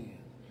my sin.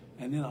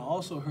 And then I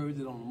also heard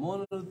that on the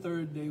morning of the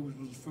third day, which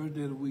was the first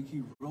day of the week,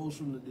 he rose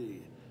from the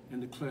dead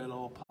and declared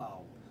all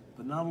power.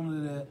 But not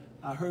only that,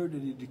 I heard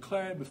that he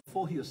declared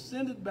before he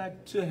ascended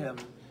back to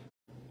heaven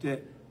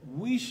that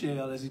we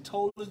shall, as he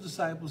told his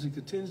disciples, he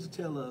continues to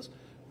tell us,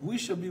 we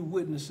shall be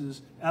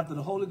witnesses after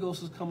the Holy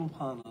Ghost has come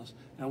upon us,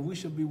 and we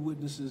shall be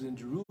witnesses in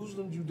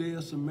Jerusalem,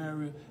 Judea,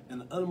 Samaria,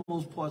 and the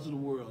uttermost parts of the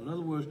world. In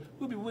other words,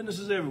 we'll be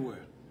witnesses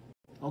everywhere.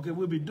 Okay,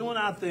 we'll be doing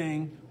our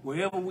thing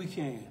wherever we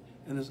can.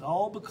 And it's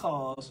all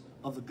because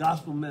of the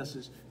gospel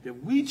message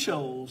that we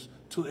chose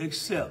to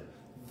accept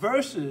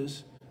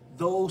versus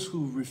those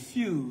who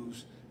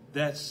refuse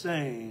that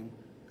same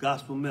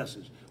gospel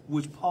message,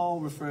 which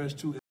Paul refers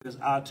to as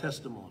our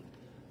testimony.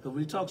 Because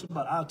when he talks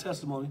about our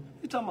testimony,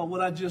 he's talking about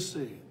what I just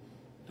said.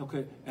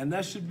 Okay? And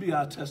that should be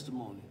our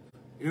testimony.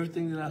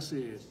 Everything that I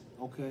said,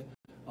 okay,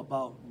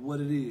 about what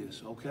it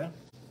is, okay?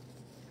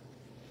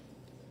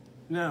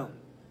 Now,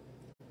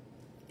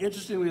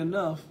 interestingly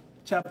enough,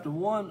 chapter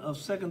 1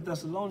 of 2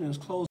 Thessalonians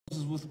closes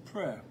with a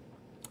prayer.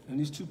 And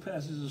these two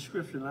passages of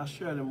scripture, and I'll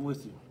share them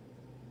with you.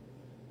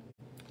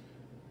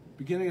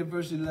 Beginning at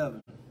verse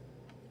 11.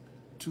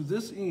 To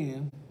this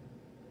end,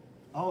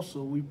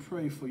 also we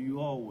pray for you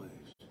always,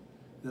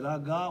 that our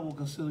God will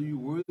consider you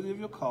worthy of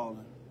your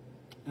calling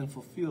and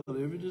fulfill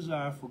every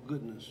desire for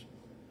goodness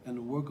and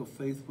the work of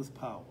faith with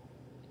power,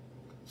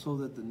 so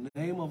that the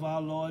name of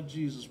our Lord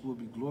Jesus will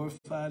be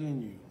glorified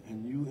in you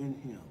and you in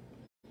him,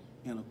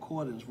 in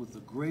accordance with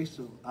the grace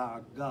of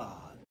our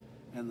God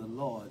and the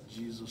Lord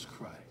Jesus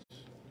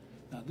Christ.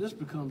 Now this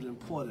becomes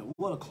important.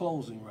 What a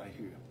closing right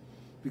here.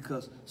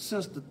 Because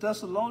since the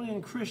Thessalonian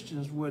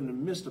Christians were in the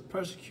midst of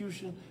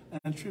persecution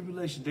and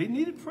tribulation, they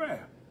needed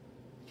prayer.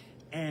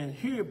 And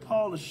here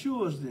Paul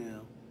assures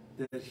them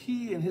that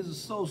he and his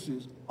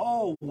associates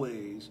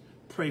always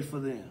pray for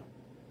them.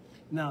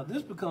 Now,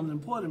 this becomes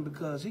important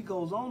because he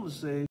goes on to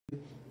say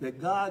that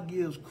God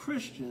gives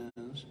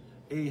Christians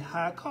a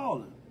high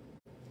calling.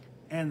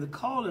 And the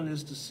calling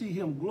is to see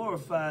him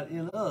glorified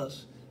in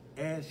us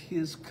at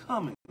his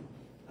coming.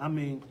 I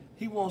mean,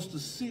 he wants to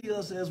see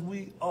us as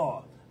we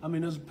are. I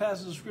mean, there's a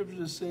passage of scripture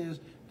that says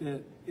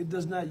that it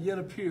does not yet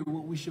appear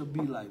what we shall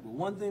be like. But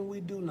one thing we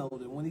do know,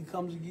 that when he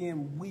comes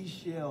again, we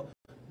shall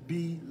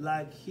be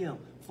like him,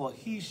 for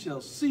he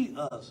shall see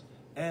us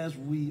as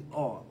we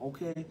are,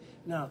 okay?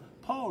 Now,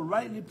 Paul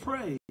rightly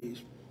prays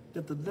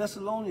that the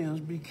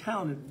Thessalonians be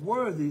counted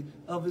worthy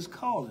of his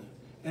calling.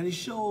 And he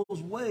shows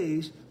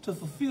ways to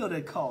fulfill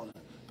that calling.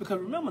 Because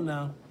remember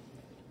now,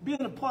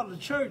 being a part of the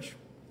church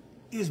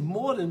is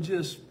more than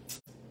just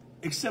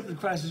accepting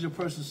Christ as your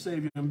personal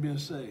Savior and being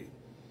saved.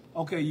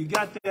 Okay, you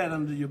got that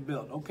under your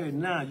belt. Okay,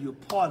 now you're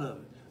part of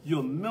it. You're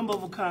a member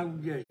of a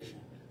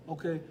congregation.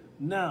 Okay,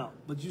 now,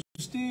 but you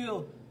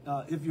still,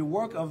 if you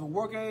work of a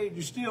work age,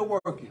 you're still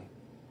working.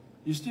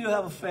 You still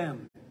have a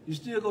family. You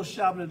still go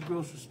shopping at the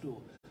grocery store.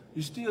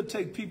 You still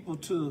take people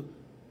to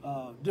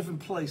different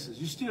places.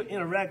 You still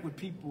interact with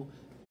people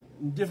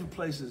in different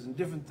places and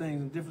different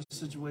things and different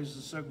situations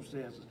and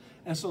circumstances.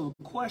 And so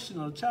the question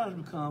or the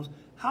challenge becomes,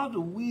 how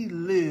do we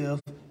live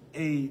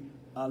a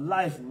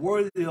life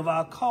worthy of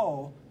our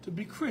call to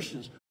be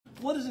Christians?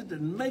 What is it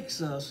that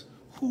makes us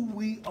who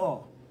we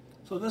are?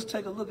 So let's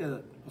take a look at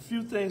it. A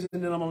few things,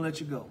 and then I'm going to let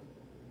you go.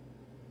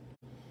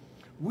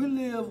 We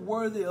live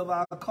worthy of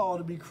our call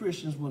to be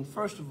Christians when,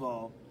 first of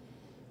all,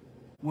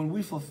 when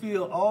we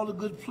fulfill all the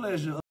good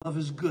pleasure of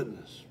his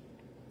goodness,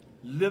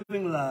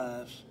 living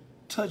lives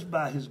touched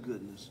by his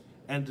goodness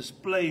and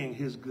displaying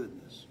his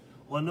goodness.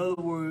 Or in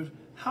other words,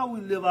 how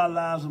we live our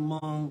lives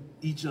among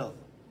each other.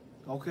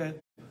 Okay?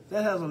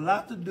 That has a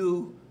lot to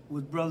do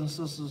with, brothers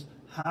and sisters,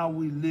 how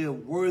we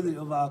live worthy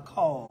of our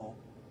call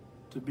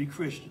to be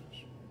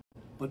Christians.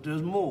 But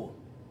there's more.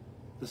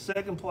 The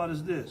second part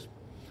is this.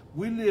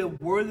 We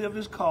live worthy of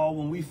his call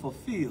when we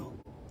fulfill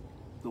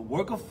the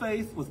work of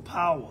faith with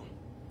power,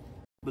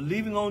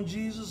 believing on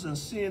Jesus and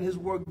seeing his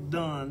work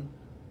done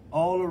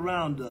all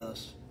around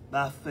us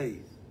by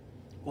faith.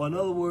 Or in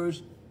other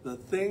words, the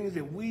things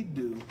that we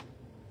do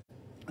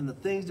and the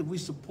things that we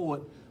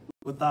support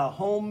with our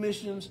home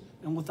missions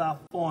and with our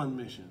foreign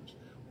missions.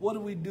 What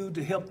do we do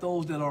to help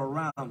those that are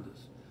around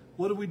us?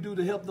 What do we do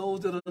to help those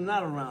that are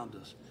not around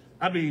us?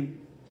 I mean,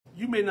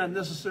 you may not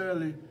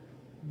necessarily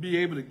be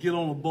able to get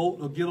on a boat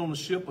or get on a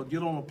ship or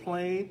get on a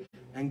plane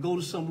and go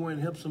to somewhere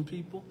and help some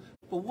people.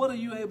 But what are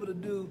you able to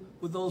do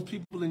with those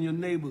people in your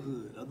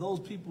neighborhood or those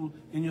people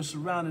in your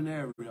surrounding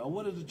area? Or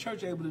what is the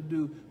church able to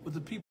do with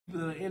the people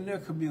that are in their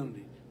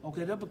community?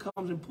 Okay, that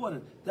becomes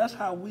important. That's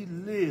how we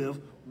live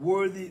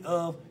worthy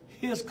of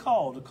his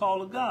call, the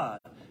call of God.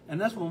 And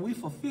that's when we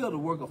fulfill the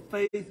work of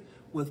faith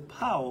with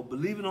power,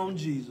 believing on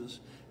Jesus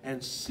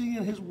and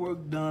seeing his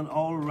work done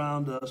all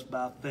around us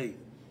by faith.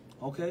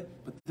 Okay,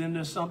 but then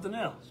there's something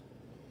else.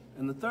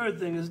 And the third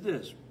thing is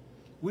this.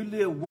 We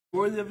live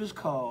worthy of his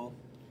call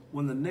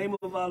when the name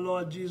of our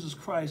Lord Jesus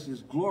Christ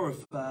is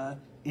glorified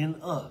in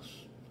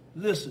us.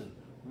 Listen,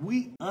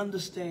 we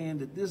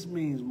understand that this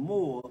means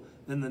more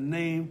than the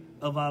name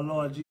of our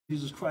Lord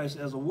Jesus Christ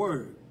as a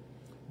word,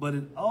 but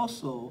it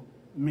also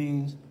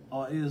means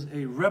or is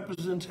a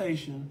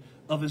representation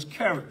of his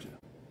character.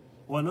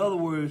 Or in other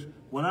words,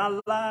 when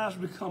our lives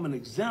become an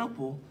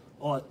example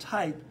or a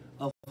type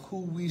of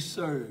who we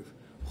serve.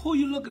 Who are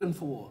you looking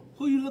for?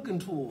 Who are you looking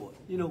toward?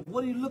 You know,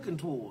 what are you looking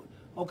toward?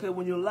 Okay,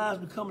 when your lives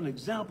become an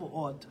example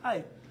or a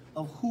type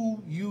of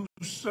who you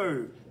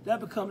serve, that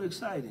becomes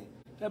exciting.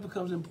 That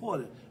becomes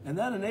important. And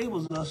that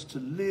enables us to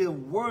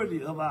live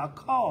worthy of our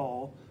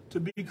call to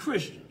be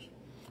Christians.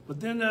 But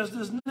then there's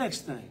this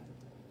next thing.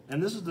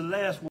 And this is the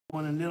last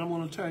one, and then I'm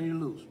going to turn you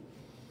loose.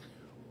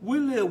 We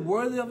live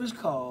worthy of his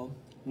call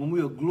when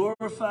we are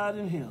glorified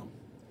in him,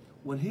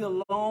 when he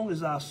alone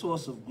is our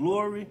source of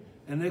glory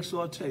and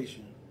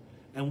exaltation,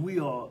 and we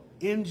are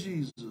in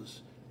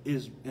Jesus,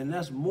 and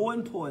that's more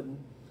important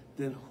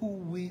than who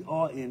we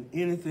are in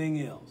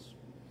anything else.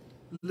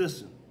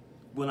 Listen,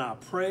 when our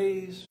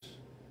praise,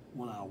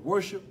 when our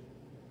worship,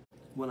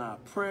 when our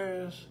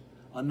prayers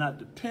are not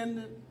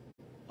dependent,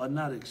 are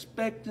not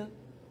expectant,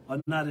 are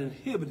not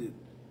inhibited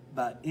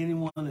by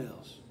anyone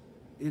else,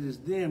 it is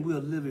then we are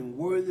living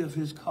worthy of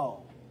his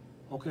call,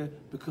 okay?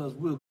 Because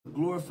we're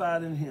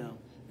glorified in him,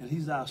 and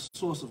he's our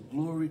source of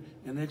glory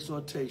and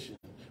exaltation.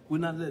 We're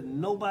not letting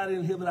nobody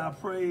inhibit our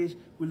praise.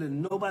 We're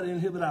letting nobody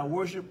inhibit our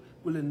worship.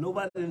 We're letting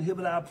nobody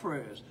inhibit our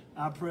prayers.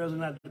 Our prayers are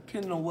not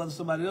dependent on whether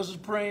somebody else is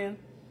praying.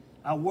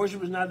 Our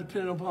worship is not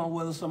dependent upon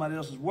whether somebody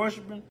else is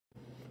worshiping.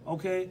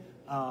 Okay?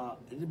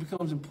 It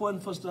becomes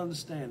important for us to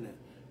understand that.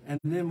 And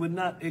then we're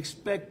not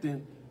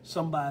expecting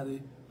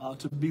somebody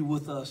to be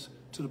with us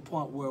to the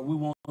point where we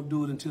won't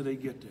do it until they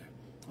get there.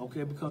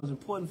 Okay? It becomes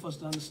important for us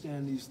to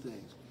understand these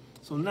things.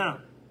 So now,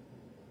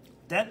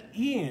 that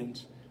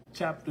ends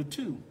chapter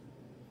 2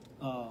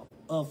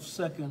 of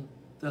 2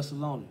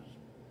 Thessalonians.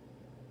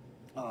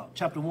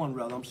 Chapter 1,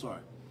 rather, I'm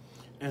sorry.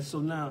 And so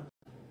now,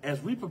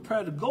 as we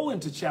prepare to go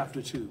into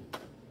chapter 2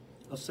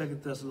 of 2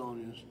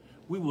 Thessalonians,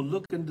 we will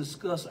look and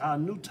discuss our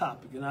new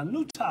topic. And our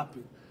new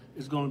topic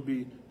is going to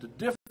be the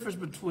difference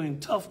between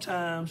tough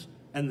times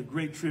and the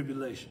great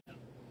tribulation.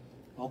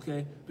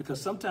 Okay? Because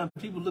sometimes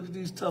people look at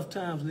these tough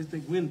times and they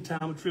think we're in a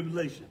time of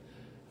tribulation.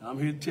 And I'm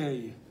here to tell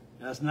you,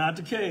 That's not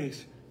the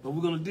case, but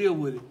we're going to deal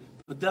with it.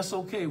 But that's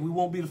okay. We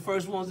won't be the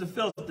first ones that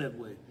felt that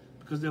way,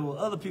 because there were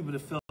other people that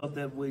felt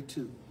that way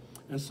too.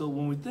 And so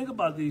when we think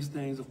about these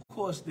things, of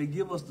course, they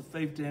give us the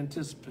faith to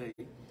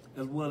anticipate,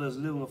 as well as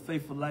living a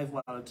faithful life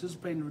while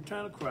anticipating the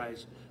return of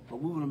Christ.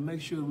 But we want to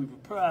make sure we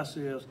prepare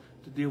ourselves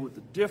to deal with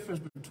the difference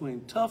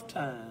between tough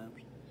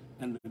times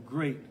and the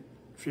great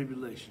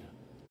tribulation.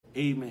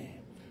 Amen.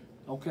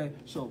 Okay,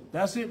 so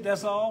that's it.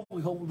 That's all.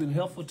 We hope we've been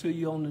helpful to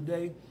you on the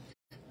day.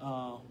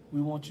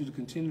 We want you to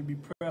continue to be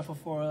prayerful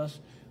for us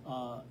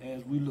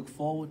as we look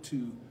forward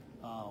to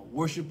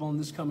worship on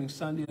this coming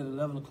Sunday at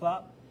 11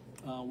 o'clock.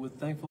 We're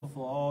thankful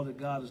for all that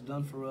God has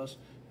done for us.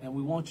 And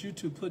we want you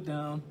to put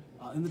down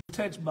in the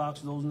text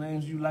box those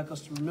names you'd like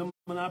us to remember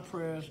in our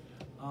prayers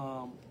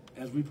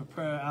as we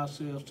prepare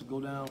ourselves to go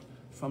down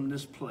from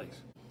this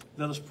place.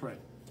 Let us pray.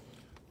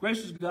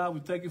 Gracious God, we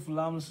thank you for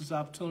allowing us this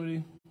opportunity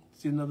to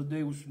see another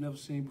day which we've never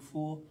seen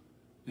before,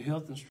 the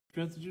health and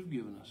strength that you've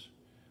given us.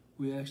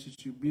 We ask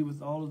that you be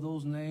with all of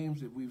those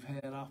names that we've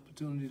had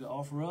opportunity to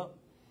offer up.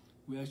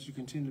 We ask you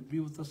continue to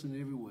be with us in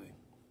every way.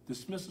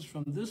 Dismiss us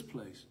from this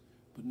place,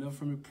 but never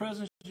from your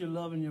presence, your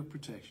love, and your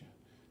protection.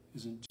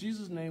 It's in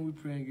Jesus' name we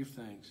pray and give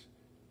thanks.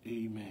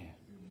 Amen.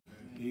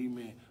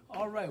 Amen.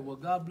 All right. Well,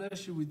 God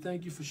bless you. We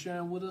thank you for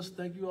sharing with us.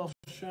 Thank you all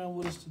for sharing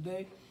with us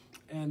today.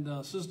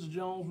 And Sister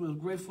Jones, we're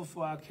grateful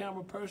for our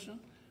camera person.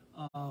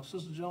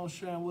 Sister Jones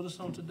sharing with us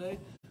on today.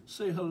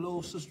 Say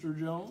hello, Sister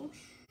Jones.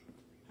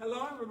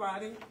 Hello,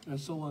 everybody. And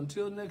so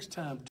until next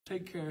time,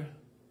 take care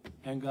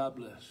and God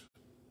bless.